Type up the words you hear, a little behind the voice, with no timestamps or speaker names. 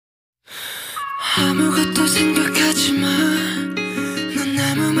아무것도 생각하지 마. 넌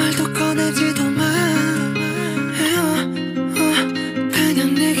아무 말도 꺼내지도 마.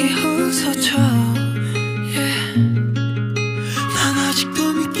 그냥 내게 웃어줘. 난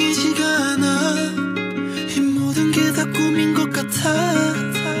아직도 믿기지가 않아. 이 모든 게 다 꿈인 것 같아.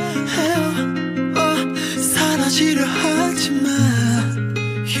 사라지려 하지 마.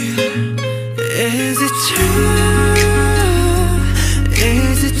 Is it true?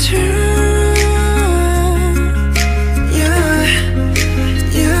 Is it true?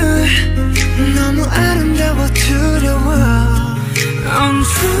 너무 아름다워 두려워.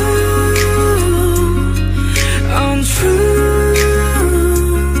 Untrue, untrue.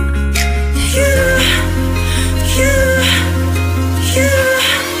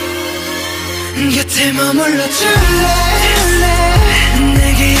 곁에 머물러 줄래?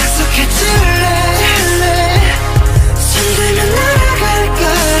 내게 약속해 줄래? 손 들면 날아갈까?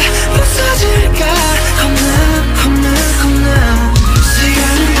 부서질까? 겁나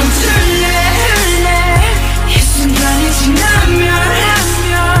시간을 멈출래? 이 순간이 지나면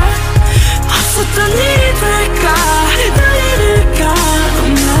없었던 일이 될까? 날 잃을까?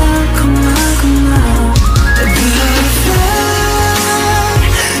 겁나 Butterfly,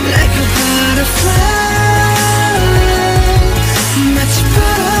 like a butterfly. 마치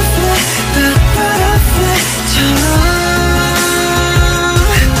butterfly처럼.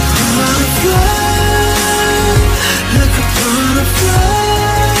 Butterfly, like a butterfly.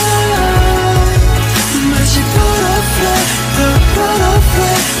 마치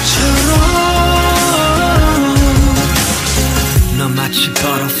butterfly처럼. 너 마치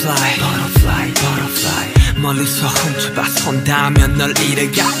butterfly. 멀리서 훔쳐봐 손 닿으면 널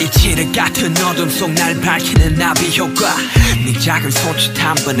잃어가. 이치를 같은 어둠 속 날 밝히는 나비 효과. 네 작은 손짓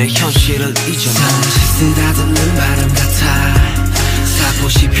한 번에 현실을 잊어놔. 쓰다듬는 바람 같아.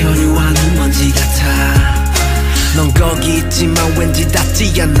 살포시 표류하는 먼지 같아. 넌 거기 있지만 왠지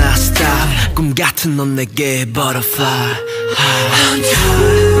닿지 않아. Stop. 꿈 같은 넌 내게 butterfly.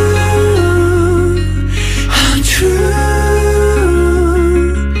 Untrue.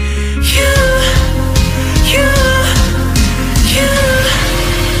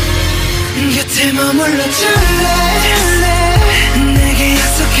 곁에 머물러 줄래? 내게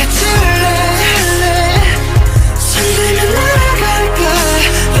약속해 줄래? 손 들면 날아갈까?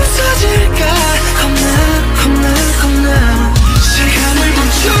 부서질까? 겁나 시간을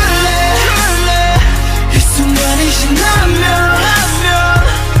멈출래? 이 순간이 지나면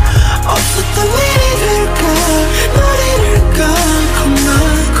없었던 일이 될까? 널 잃을까? 겁나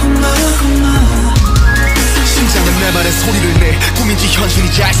심장은 내 말에 소리를 내. 꿈인지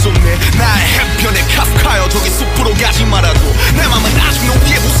현실인지 알 수 없네. 나의 해변에 카프카여. 저기 숲으로 가지 말아도 내 맘은 아직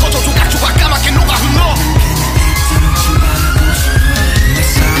노기에 부서져. 조각조각 까맣게 녹아 흘러. 내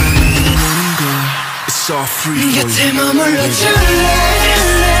사랑은 모르는 걸. It's all free for you. 곁에 머물러 줄래?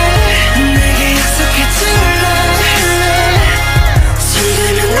 내게 약속해 줄래? 손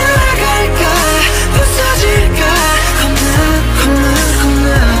들면 날아갈까? 부서질까? 겁나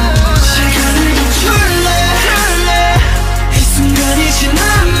시간을 멈출래? 이 순간이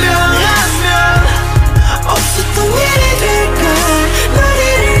지나면 없었던 일이 될까? 널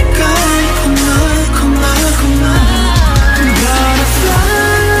잃을까? 겁나 Butterfly,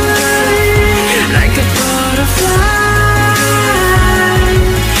 like a butterfly.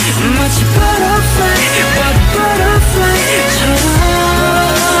 마치 butterfly처럼.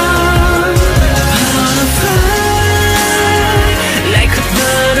 Butterfly, like a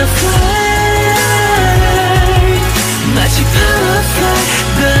butterfly. 마치 butterfly처럼.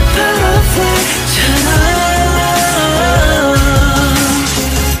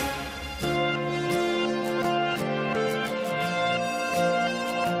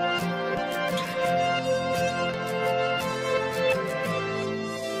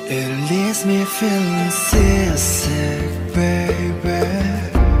 It leaves me feeling seasick, baby.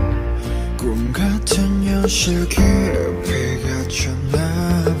 꿈 같은 현실 깊이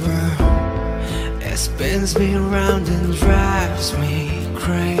갇혔나봐. It spins me round and drives me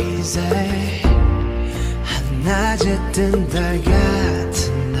crazy. 한낮에 뜬 달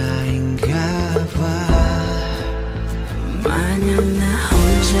같은 나인가봐. 만약 나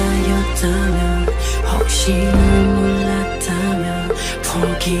혼자였다면, 혹시 널 몰랐다면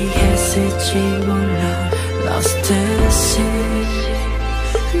포기했을지 몰라. Lost at sea,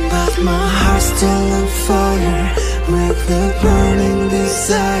 but my heart's still on fire with a burning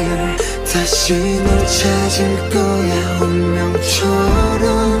desire. 다시 널 찾을 거야 운명처럼.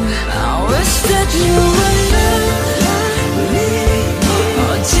 I wish that you were me.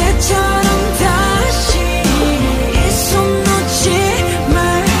 어제처럼 다시 이 손 놓지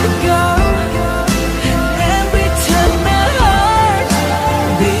말고.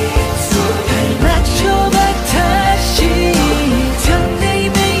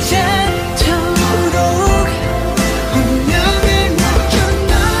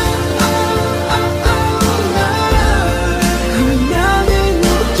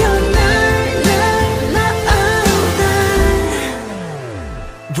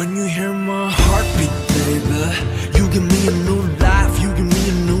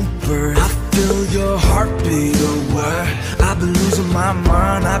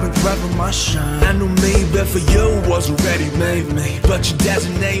 forever my shine. I knew me, but for you was already made me. But you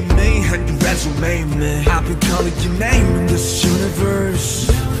designate me and you resume me. I've been calling your name in this universe.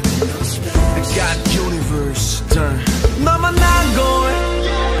 I got universe done. 너만 난 걸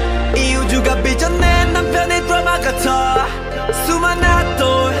이 우주가 빚어낸 남편의 드라마 같아. 수많은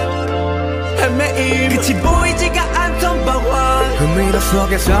또 헤매임 끝이 보이지가 않던 방황. 그 미로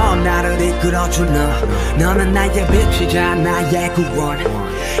속에서 나를 이끌어준 너는 나의 빛이자 나의 구원.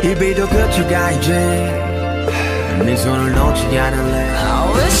 이 비도 그쳐가 이제 네 손을 놓지 않을래.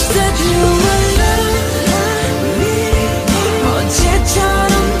 I wish that you were me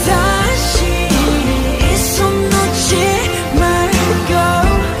어제처럼 다시 이 손 놓지 말고.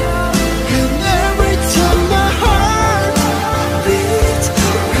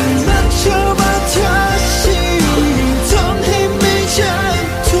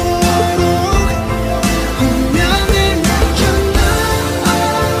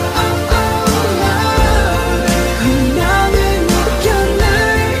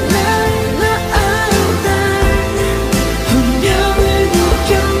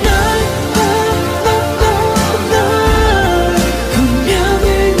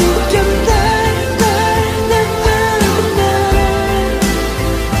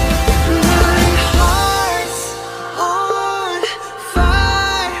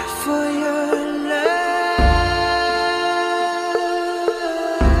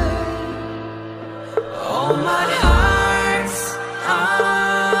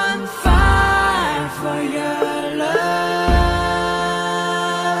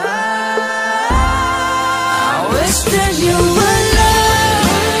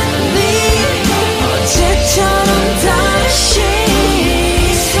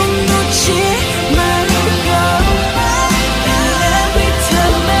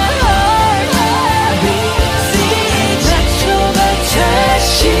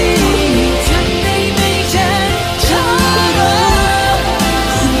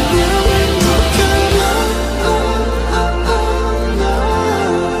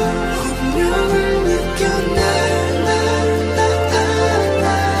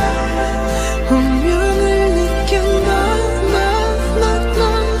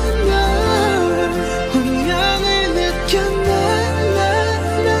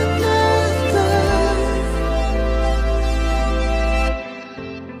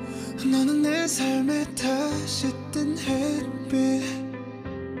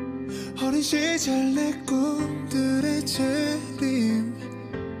 시절 내 꿈들의 재림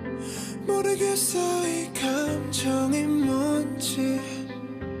모르겠어 이 감정이 뭔지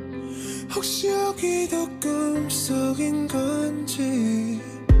혹시 여기도 꿈속인 건지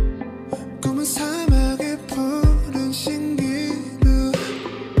꿈은 사막의 푸른 신기루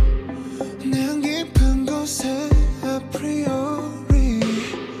내 깊은 곳에 아프리오리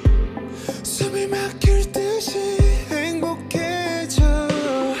숨이 막힐 듯이 행복해져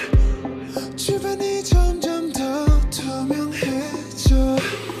주변이 점점 더 투명해져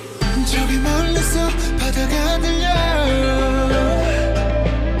저기 멀리서 바다가 들려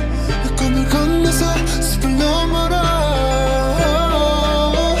꿈을 건너서 숲을 넘어라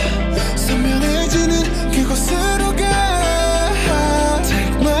선명해지는 그곳으로 가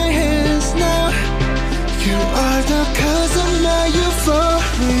Take my hands now You are the cause of my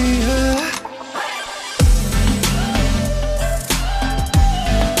euphoria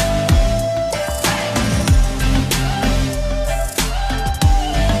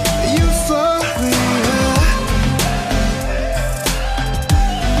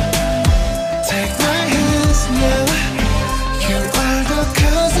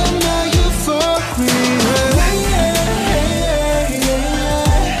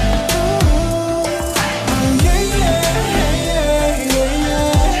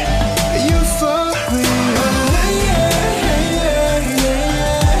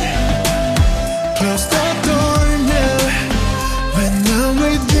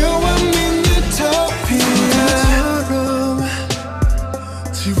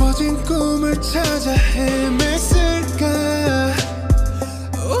지워진 꿈을 찾아 헤맸을까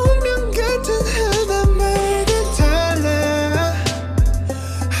운명 같은 하나만은 달라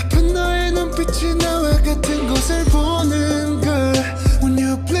아픈 너의 눈빛이 나와 같은 곳을 보는 걸 When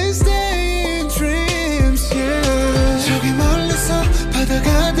you please